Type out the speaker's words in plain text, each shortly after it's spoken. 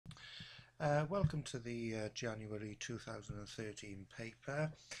Welcome to the January 2013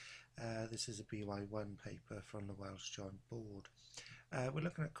 paper. This is a BY1 paper from the Welsh Joint Board. We're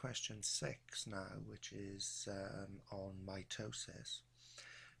looking at question 6 now, which is on mitosis.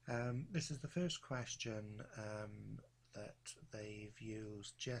 This is the first question that they've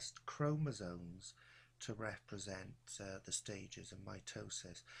used just chromosomes to represent the stages of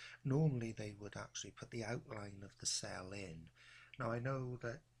mitosis. Normally they would actually put the outline of the cell in. Now I know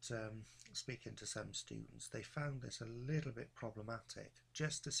that speaking to some students, they found this a little bit problematic.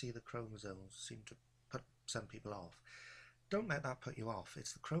 Just to see the chromosomes seemed to put some people off. Don't let that put you off.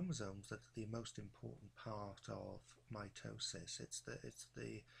 It's the chromosomes that are the most important part of mitosis. It's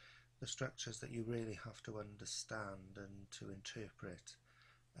the structures that you really have to understand and to interpret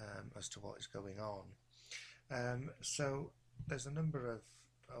as to what is going on. So there's a number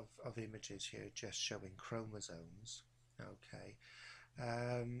of images here just showing chromosomes. Okay,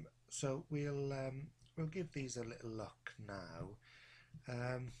 so we'll give these a little look now.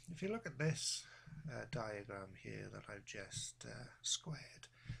 If you look at this diagram here that I've just squared,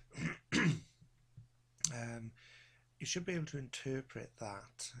 you should be able to interpret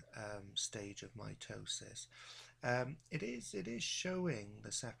that stage of mitosis. It is showing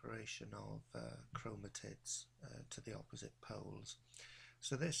the separation of chromatids to the opposite poles.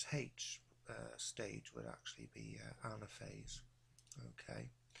 So this H stage would actually be anaphase. Okay.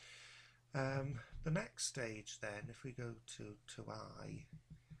 The next stage then, if we go to I,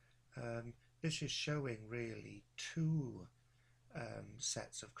 this is showing really two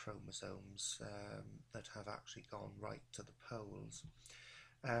sets of chromosomes that have actually gone right to the poles.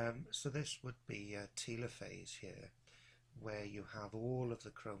 So this would be telophase here, where you have all of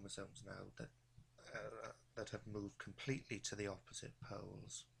the chromosomes now that have moved completely to the opposite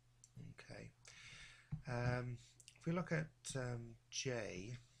poles. Okay. If we look at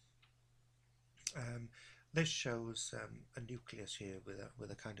J, this shows a nucleus here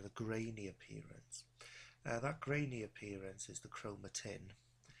with a kind of a grainy appearance. That grainy appearance is the chromatin.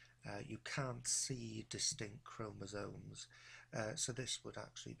 You can't see distinct chromosomes, so this would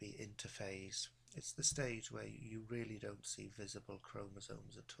actually be interphase. It's the stage where you really don't see visible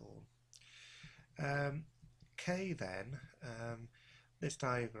chromosomes at all. K then, this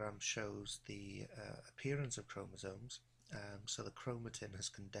diagram shows the appearance of chromosomes. So the chromatin has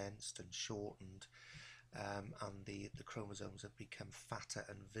condensed and shortened, and the chromosomes have become fatter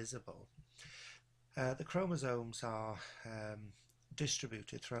and visible. The chromosomes are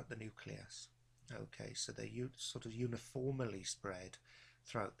distributed throughout the nucleus. Okay, so they're sort of uniformly spread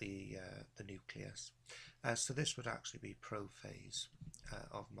throughout the nucleus. So this would actually be prophase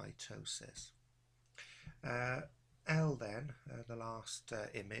of mitosis. L then, the last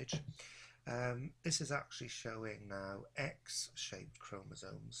image, this is actually showing now X-shaped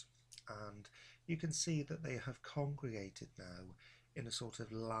chromosomes, and you can see that they have congregated now in a sort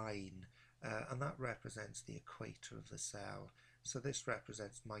of line, and that represents the equator of the cell. So this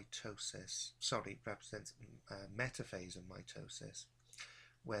represents mitosis, represents metaphase of mitosis,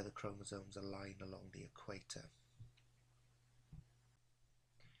 where the chromosomes align along the equator.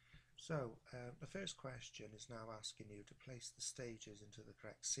 So the first question is now asking you to place the stages into the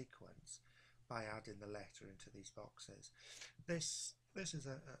correct sequence by adding the letter into these boxes. This is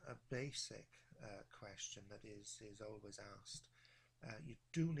a basic question that is always asked. You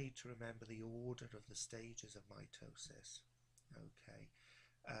do need to remember the order of the stages of mitosis. Okay,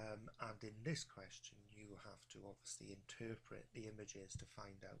 and in this question you have to obviously interpret the images to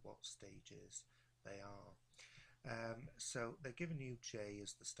find out what stages they are. So they're giving you J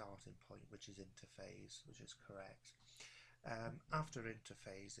as the starting point, which is interphase, which is correct. After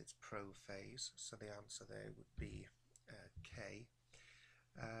interphase it's prophase, so the answer there would be K.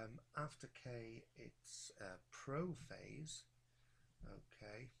 After K it's prophase.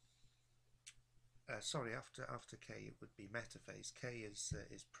 Okay. Sorry, after K it would be metaphase. K is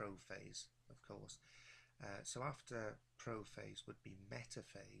prophase, of course. So after prophase would be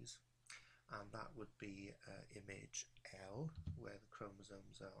metaphase, and that would be image L, where the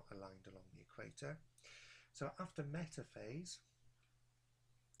chromosomes are aligned along the equator. So after metaphase,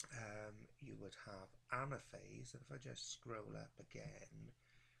 you would have anaphase, and if I just scroll up again,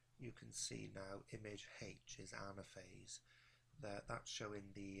 you can see now image H is anaphase. That's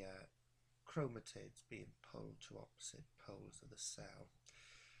showing the chromatids being pulled to opposite poles of the cell.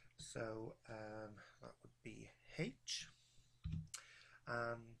 So that would be H.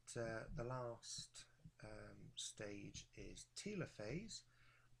 And the last stage is telophase,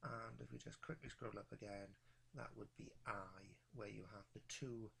 and if we just quickly scroll up again, that would be I, where you have the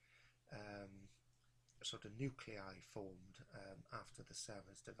two sort of nuclei formed after the cell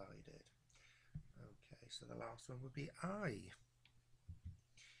is divided. Okay, so the last one would be I.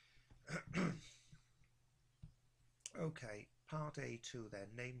 Okay, part A2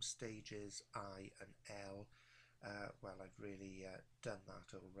 then, name stages I and L. Well, I've really done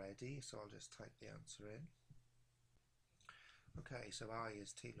that already, so I'll just type the answer in. Okay, so I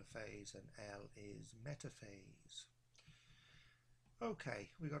is telophase and L is metaphase. Okay,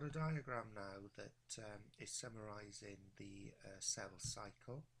 we've got a diagram now that is summarising the cell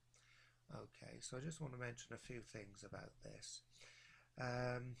cycle. Okay, so I just want to mention a few things about this.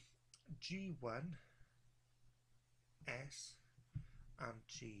 G1, S and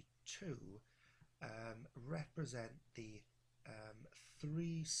G2 represent the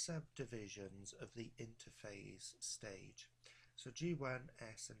three subdivisions of the interphase stage. So G1,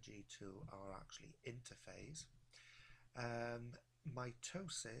 S and G2 are actually interphase.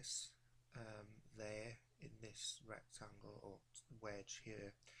 Mitosis there in this rectangle or wedge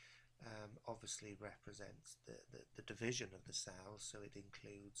here obviously represents the division of the cells, so it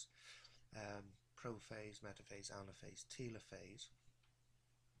includes prophase, metaphase, anaphase, telophase.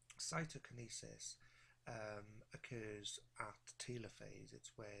 Cytokinesis occurs at telophase.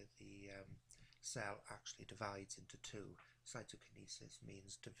 It's where the cell actually divides into two. Cytokinesis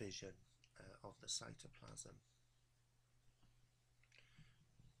means division of the cytoplasm.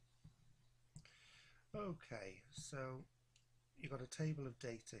 Okay, so you've got a table of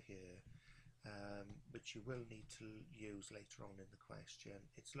data here which you will need to use later on in the question.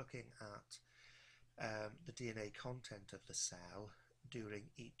 It's looking at the DNA content of the cell during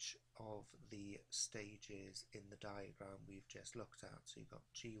each of the stages in the diagram we've just looked at. So you've got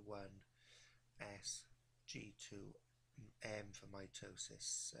G1, S, G2, M for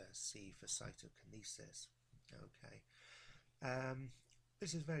mitosis, C for cytokinesis. Okay,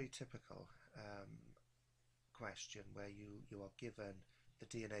 this is very typical question where you are given the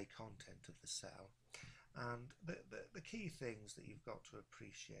DNA content of the cell, and the key things that you've got to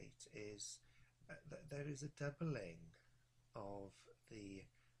appreciate is that there is a doubling of the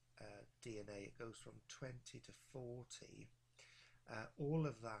DNA. It goes from 20 to 40. All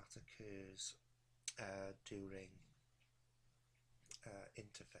of that occurs during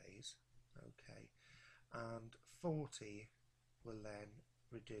interphase, okay, and 40 will then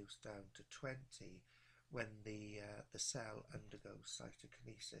reduce down to 20 when the cell undergoes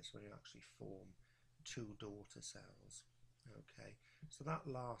cytokinesis, when you actually form two daughter cells. Okay, so that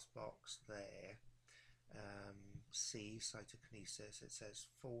last box there, C, cytokinesis, it says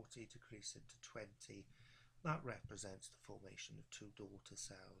 40 decreasing to 20. That represents the formation of two daughter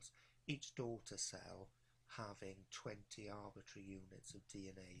cells, each daughter cell having 20 arbitrary units of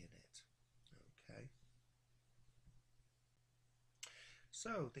DNA in it. Okay,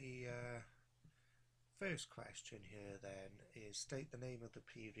 so the first question here then is state the name of the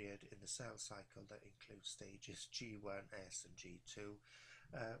period in the cell cycle that includes stages G1, S and G2.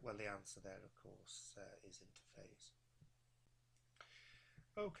 Well, the answer there of course is interphase.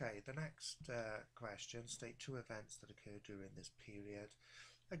 Okay, the next question, state two events that occur during this period.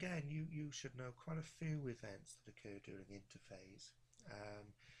 Again, you should know quite a few events that occur during interphase.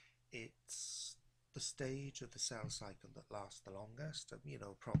 It's the stage of the cell cycle that lasts the longest,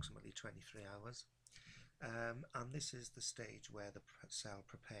 approximately 23 hours. And this is the stage where the cell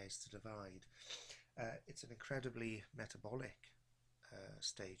prepares to divide. It's an incredibly metabolic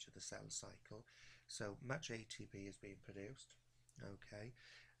stage of the cell cycle, so much ATP is being produced. Okay,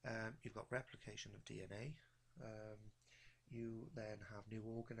 you've got replication of DNA. You then have new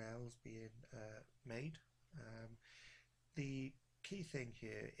organelles being made. The key thing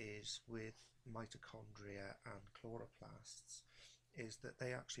here is with mitochondria and chloroplasts is that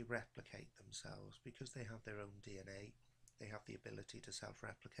they actually replicate themselves because they have their own DNA. They have the ability to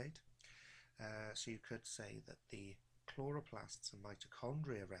self-replicate. So you could say that the chloroplasts and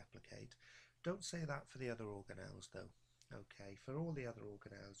mitochondria replicate. Don't say that for the other organelles though. Okay, for all the other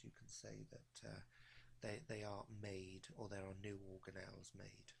organelles you can say that they are made, or there are new organelles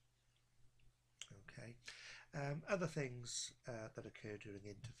made. Okay, other things that occur during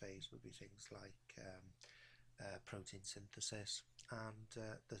interphase would be things like protein synthesis and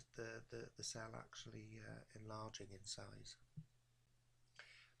the cell actually enlarging in size.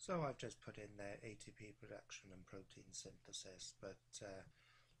 So I've just put in there ATP production and protein synthesis, but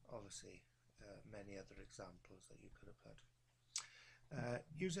obviously many other examples that you could have put.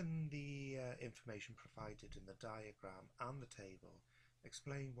 Using the information provided in the diagram and the table,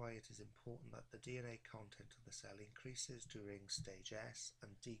 explain why it is important that the DNA content of the cell increases during stage S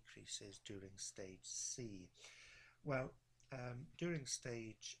and decreases during stage C. Well, during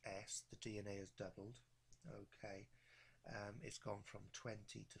stage S, the DNA has doubled. Okay, it's gone from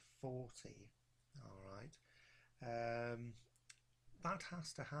 20 to 40. All right. That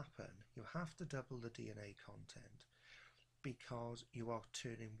has to happen. You have to double the DNA content because you are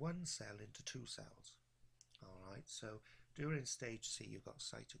turning one cell into two cells. Alright, so during stage C you've got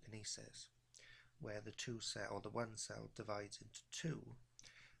cytokinesis, where the two cell or the one cell divides into two.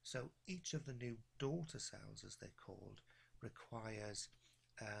 So each of the new daughter cells, as they're called, requires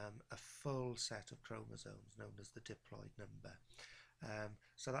a full set of chromosomes known as the diploid number.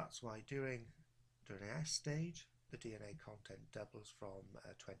 So that's why during S stage the DNA content doubles from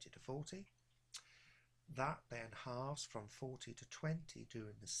 20 to 40. That then halves from 40 to 20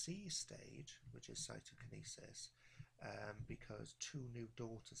 during the C stage, which is cytokinesis, because two new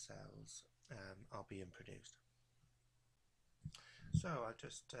daughter cells are being produced. So I've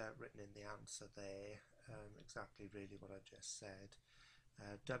just written in the answer there exactly really what I just said.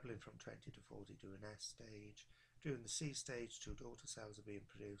 Doubling from 20 to 40 during S stage. During the C stage, two daughter cells are being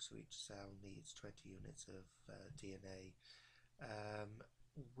produced, so each cell needs 20 units of DNA,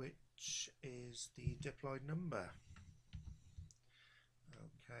 which is the diploid number.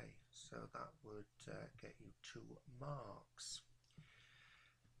 Okay, so that would get you 2 marks.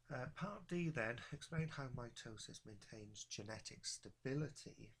 Part D then, explain how mitosis maintains genetic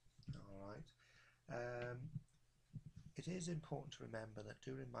stability. Alright. It is important to remember that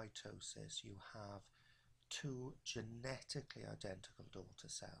during mitosis you have two genetically identical daughter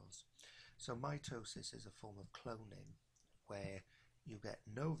cells. So mitosis is a form of cloning where you get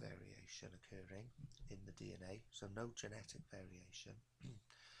no variation occurring in the DNA, so no genetic variation.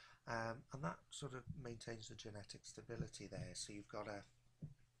 And that sort of maintains the genetic stability there. So you've got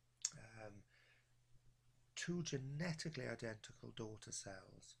two genetically identical daughter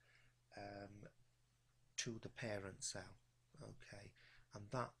cells to the parent cell, okay, and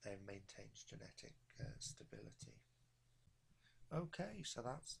that then maintains genetic stability. Okay, so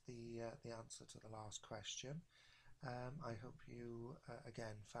that's the answer to the last question. I hope you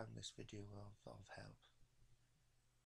again found this video of help.